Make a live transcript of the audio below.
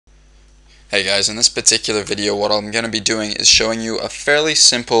Hey guys, in this particular video what I'm going to be doing is showing you a fairly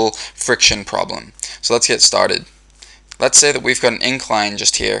simple friction problem. So let's get started. Let's say that we've got an incline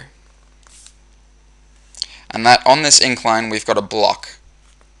just here, and that on this incline we've got a block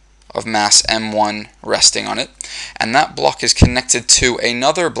of mass m1 resting on it, and that block is connected to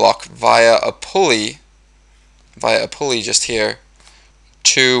another block via a pulley just here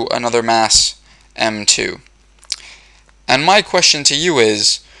to another mass m2. And my question to you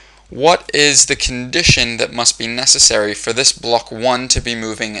is, what is the condition that must be necessary for this block 1 to be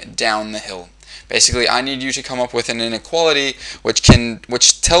moving down the hill? Basically, I need you to come up with an inequality which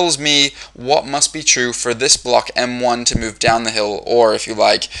tells me what must be true for this block m1 to move down the hill, or if you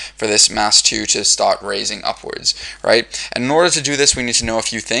like, for this mass 2 to start raising upwards, right? And in order to do this, we need to know a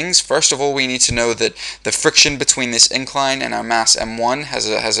few things. First of all, we need to know that the friction between this incline and our mass m1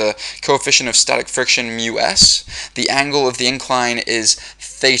 has a coefficient of static friction mu s. The angle of the incline is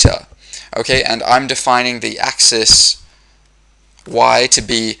theta, okay? And I'm defining the axis y to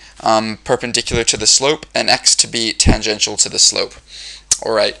be perpendicular to the slope and x to be tangential to the slope.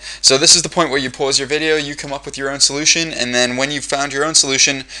 Alright, so this is the point where you pause your video, you come up with your own solution, and then when you've found your own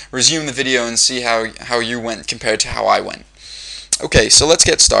solution, resume the video and see how you went compared to how I went. Okay, so let's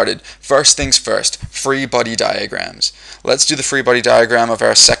get started. First things first, free body diagrams. Let's do the free body diagram of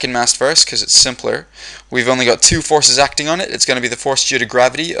our second mass first because it's simpler. We've only got two forces acting on it. It's going to be the force due to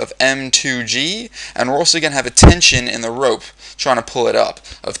gravity of m2g, and we're also going to have a tension in the rope trying to pull it up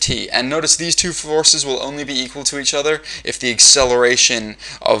of t. And notice these two forces will only be equal to each other if the acceleration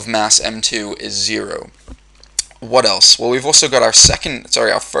of mass m2 is 0. What else? Well, we've also got our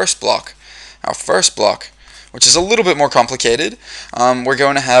first block, which is a little bit more complicated. We're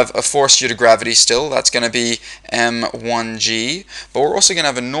going to have a force due to gravity still. That's going to be m1g. But we're also going to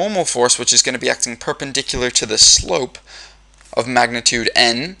have a normal force which is going to be acting perpendicular to the slope of magnitude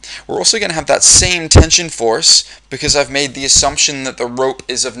n. We're also going to have that same tension force because I've made the assumption that the rope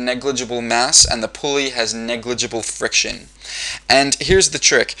is of negligible mass and the pulley has negligible friction. And here's the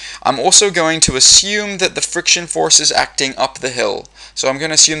trick. I'm also going to assume that the friction force is acting up the hill. So I'm going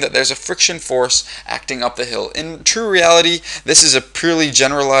to assume that there's a friction force acting up the hill. In true reality, this is a purely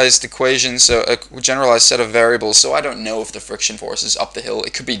generalized equation, so a generalized set of variables, so I don't know if the friction force is up the hill.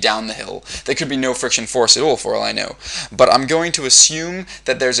 It could be down the hill. There could be no friction force at all for all I know. But I'm going to assume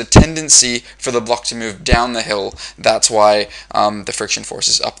that there's a tendency for the block to move down the hill. That's why the friction force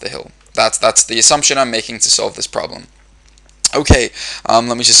is up the hill. That's the assumption I'm making to solve this problem. Okay,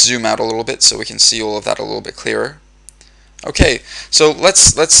 let me just zoom out a little bit so we can see all of that a little bit clearer. Okay, so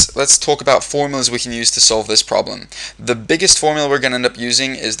let's talk about formulas we can use to solve this problem. The biggest formula we're going to end up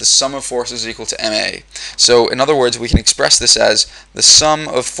using is the sum of forces equal to ma. So in other words, we can express this as the sum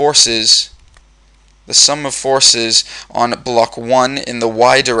of forces on block 1 in the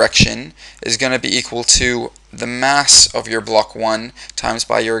y direction is going to be equal to the mass of your block 1 times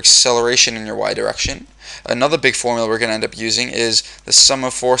by your acceleration in your y direction. Another big formula we're going to end up using is the sum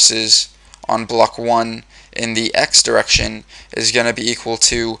of forces on block 1 in the x direction is going to be equal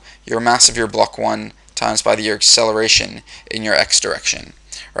to your mass of your block 1 times by your acceleration in your x direction.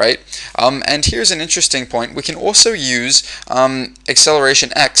 Right? And here's an interesting point. We can also use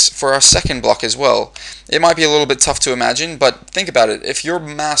acceleration x for our second block as well. It might be a little bit tough to imagine, but think about it. If your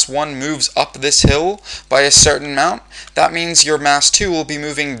mass 1 moves up this hill by a certain amount, that means your mass 2 will be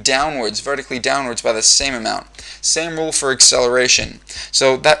moving downwards, vertically downwards by the same amount. Same rule for acceleration.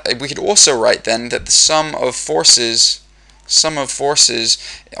 So that we could also write then that the sum of forces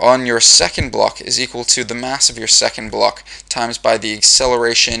on your second block is equal to the mass of your second block times by the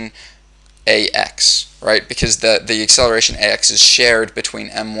acceleration ax, right? Because the acceleration ax is shared between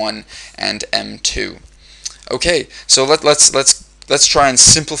m1 and m2. Okay, so let's try and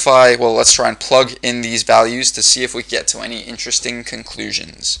simplify. Well, let's try and plug in these values to see if we get to any interesting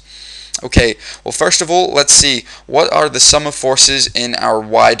conclusions. Okay, well, first of all, let's see what are the sum of forces in our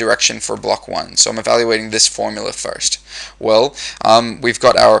y direction for block 1. So I'm evaluating this formula first. Well, we've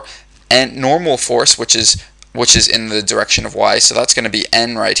got our normal force, which is in the direction of y, so that's going to be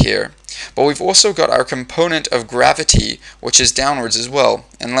n right here. But we've also got our component of gravity, which is downwards as well.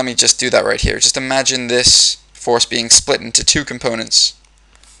 And let me just do that right here. Just imagine this force being split into two components,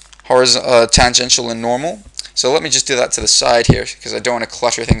 tangential and normal. So let me just do that to the side here because I don't want to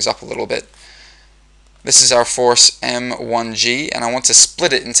clutter things up a little bit. This is our force m1g, and I want to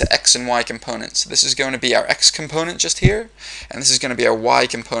split it into x and y components. So this is going to be our x component just here, and this is going to be our y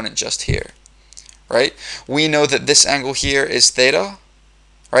component just here. Right? We know that this angle here is theta,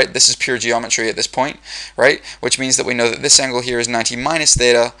 right? This is pure geometry at this point, right? Which means that we know that this angle here is 90 minus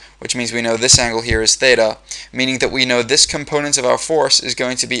theta, which means we know this angle here is theta, meaning that we know this component of our force is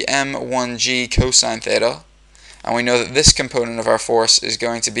going to be m1g cosine theta, and we know that this component of our force is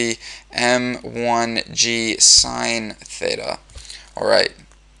going to be m1g sine theta. Alright.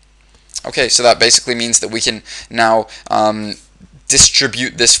 Okay, so that basically means that we can now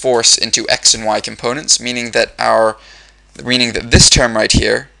distribute this force into x and y components, meaning that this term right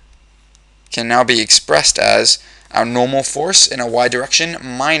here can now be expressed as our normal force in a y direction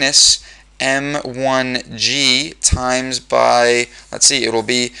minus m1g times by, let's see, it'll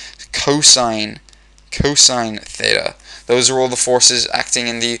be cosine theta. Those are all the forces acting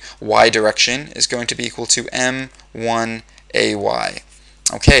in the y direction, is going to be equal to m1ay.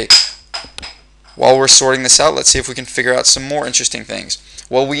 Okay, while we're sorting this out, let's see if we can figure out some more interesting things.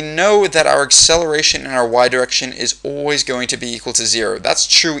 Well, we know that our acceleration in our y direction is always going to be equal to 0. That's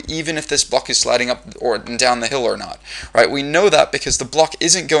true even if this block is sliding up or down the hill or not, right? We know that because the block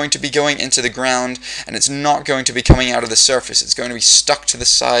isn't going to be going into the ground, and it's not going to be coming out of the surface. It's going to be stuck to the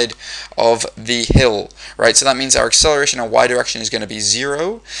side of the hill, right? So that means our acceleration in our y direction is going to be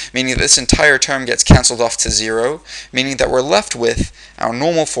 0, meaning that this entire term gets cancelled off to 0, meaning that we're left with our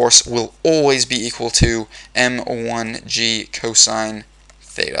normal force will always be equal to m1g cosine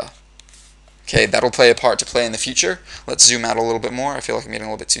theta. Okay, that'll play a part to play in the future. Let's zoom out a little bit more. I feel like I'm getting a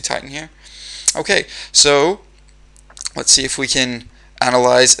little bit too tight in here. Okay, so let's see if we can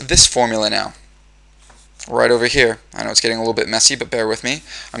analyze this formula now. Right over here. I know it's getting a little bit messy, but bear with me.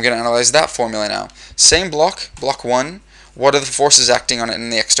 I'm going to analyze that formula now. Same block 1. What are the forces acting on it in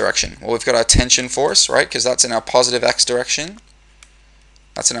the x direction? Well, we've got our tension force, right, because that's in our positive x direction.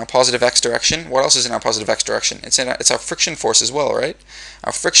 That's in our positive x direction. What else is in our positive x direction? It's our friction force as well, right?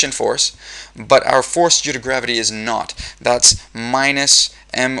 Our friction force, but our force due to gravity is not. That's minus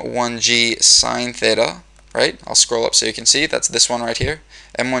m1g sine theta, right? I'll scroll up so you can see. That's this one right here,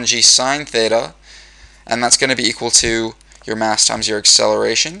 m1g sine theta, and that's going to be equal to your mass times your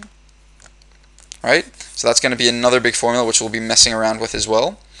acceleration, right? So that's going to be another big formula which we'll be messing around with as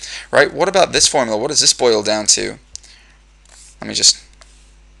well, right? What about this formula? What does this boil down to? Let me just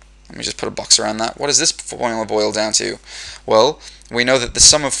put a box around that. What does this formula boil down to? Well, we know that the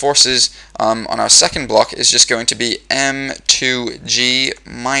sum of forces on our second block is just going to be m2g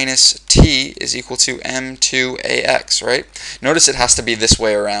minus t is equal to m2ax, right? Notice it has to be this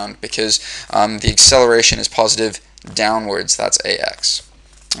way around because the acceleration is positive downwards. That's ax.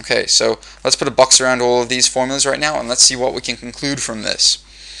 Okay, so let's put a box around all of these formulas right now, and let's see what we can conclude from this.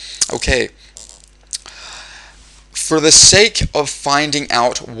 Okay. For the sake of finding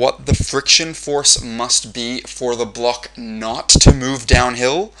out what the friction force must be for the block not to move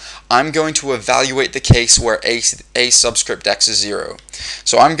downhill, I'm going to evaluate the case where a subscript x is 0.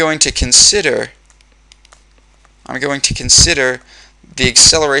 So I'm going to consider the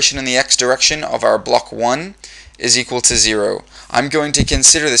acceleration in the x direction of our block 1 is equal to 0. I'm going to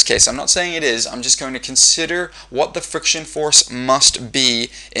consider this case. I'm not saying it is. I'm just going to consider what the friction force must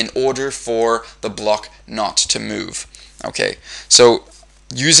be in order for the block not to move. Okay, so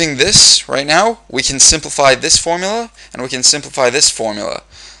using this right now, we can simplify this formula and we can simplify this formula.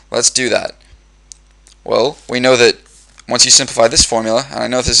 Let's do that. Well, we know that once you simplify this formula, and I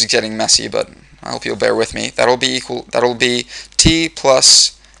know this is getting messy, but I hope you'll bear with me, that'll be T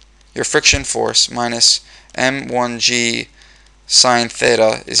plus your friction force minus m1g sine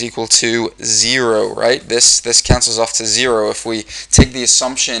theta is equal to 0, right? This cancels off to 0 if we take the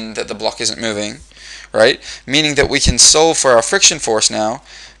assumption that the block isn't moving, right? Meaning that we can solve for our friction force now,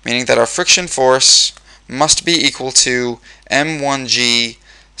 meaning that our friction force must be equal to m1g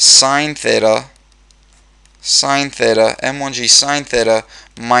sine theta, m1g sine theta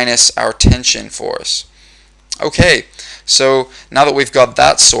minus our tension force. Okay, so now that we've got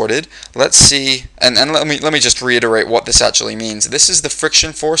that sorted, let's see, and let me just reiterate what this actually means. This is the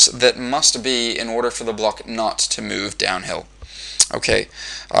friction force that must be in order for the block not to move downhill. Okay,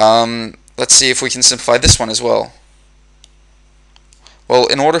 let's see if we can simplify this one as well. Well,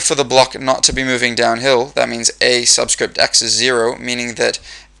 in order for the block not to be moving downhill, that means a subscript x is 0, meaning that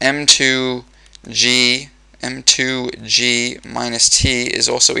m2g minus t is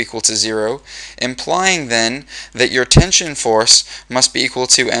also equal to 0, implying then that your tension force must be equal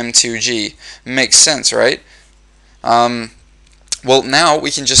to m2g. Makes sense, right? Well, now we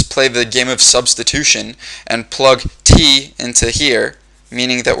can just play the game of substitution and plug t into here,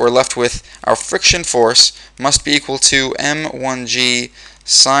 meaning that we're left with our friction force must be equal to m1g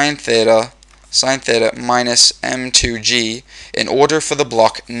sine theta sine theta minus m2g in order for the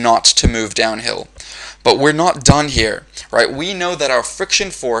block not to move downhill. But we're not done here, right? We know that our friction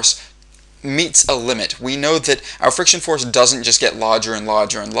force meets a limit. We know that our friction force doesn't just get larger and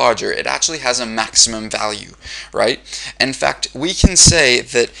larger and larger. It actually has a maximum value, right? In fact, we can say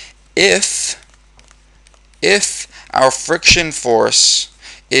that if our friction force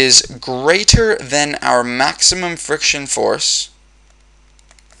is greater than our maximum friction force,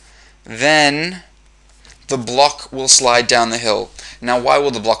 then the block will slide down the hill. Now, why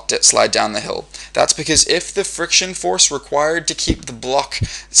will the block slide down the hill? That's because if the friction force required to keep the block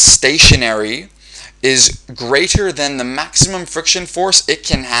stationary is greater than the maximum friction force it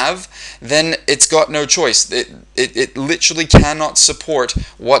can have, then it's got no choice. It literally cannot support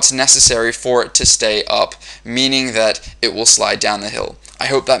what's necessary for it to stay up, meaning that it will slide down the hill. I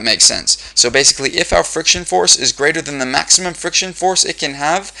hope that makes sense. So basically, if our friction force is greater than the maximum friction force it can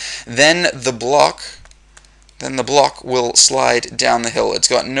have, then the block will slide down the hill. It's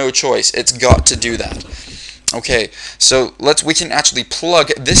got no choice. It's got to do that. Okay, so we can actually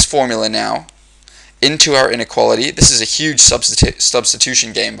plug this formula now into our inequality. This is a huge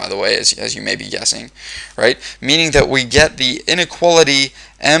substitution game, by the way, as you may be guessing, right? Meaning that we get the inequality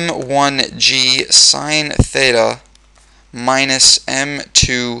m1g sine theta minus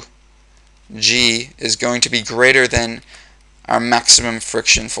m2g is going to be greater than our maximum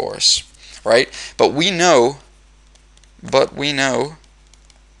friction force, right? But we know that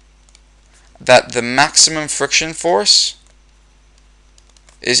the maximum friction force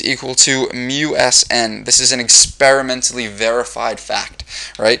is equal to mu Sn. This is an experimentally verified fact,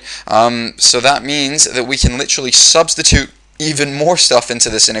 right? So that means that we can literally substitute even more stuff into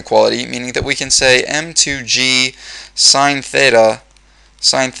this inequality, meaning that we can say m2g sine theta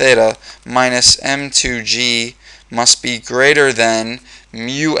minus m2g must be greater than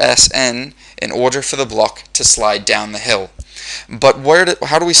mu Sn in order for the block to slide down the hill. But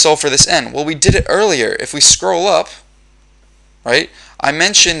how do we solve for this n? Well, we did it earlier. If we scroll up, right, I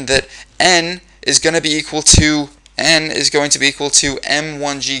mentioned that n is going to be equal to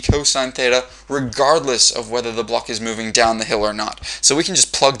m1g cosine theta regardless of whether the block is moving down the hill or not. So we can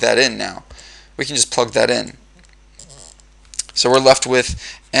just plug that in now. So we're left with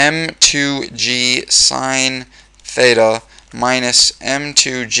m2g sine theta minus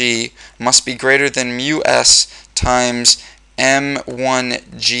m2g must be greater than mu s times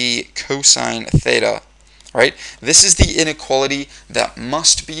m1g cosine theta. Right? This is the inequality that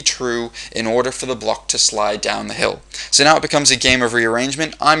must be true in order for the block to slide down the hill. So now it becomes a game of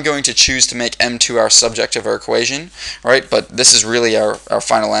rearrangement. I'm going to choose to make m2 our subject of our equation, right? But this is really our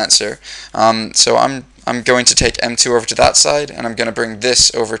final answer. So I'm going to take m2 over to that side, and I'm going to bring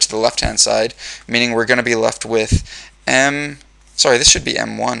this over to the left-hand side, meaning we're going to be left with sorry, this should be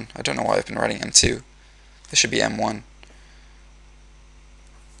m1. I don't know why I've been writing m2. This should be m1.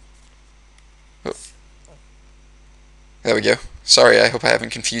 There we go. Sorry, I hope I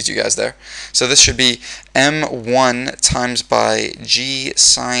haven't confused you guys there. So this should be m1 times by g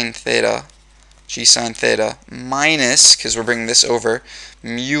sine theta minus, because we're bringing this over,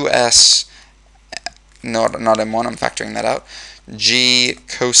 mu s, not m1, I'm factoring that out, g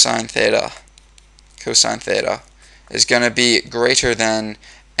cosine theta is going to be greater than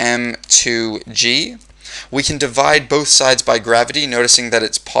m2g. We can divide both sides by gravity, noticing that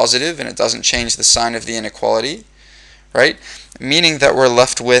it's positive and it doesn't change the sign of the inequality. Right? Meaning that we're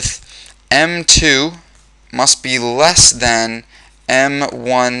left with m2 must be less than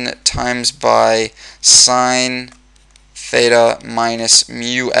m1 times by sine theta minus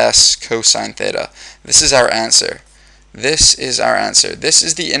mu s cosine theta. This is our answer. This is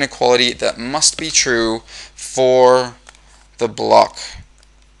the inequality that must be true for the block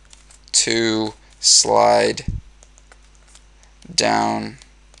to slide downhill.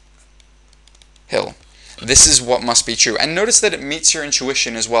 This is what must be true. And notice that it meets your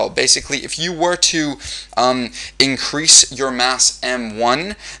intuition as well. Basically, if you were to increase your mass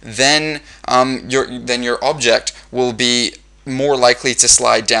m1, then your object will be more likely to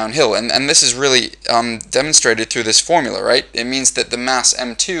slide downhill. And this is really demonstrated through this formula, right? It means that the mass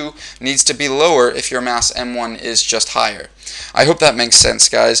m2 needs to be lower if your mass m1 is just higher. I hope that makes sense,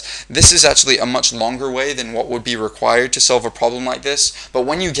 guys. This is actually a much longer way than what would be required to solve a problem like this, but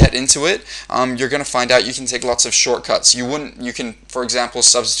when you get into it, you're going to find out you can take lots of shortcuts. You can, for example,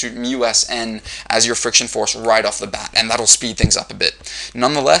 substitute mu Sn as your friction force right off the bat, and that'll speed things up a bit.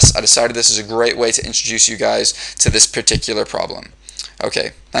 Nonetheless, I decided this is a great way to introduce you guys to this particular problem.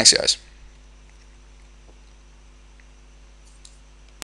 Okay, thanks, guys.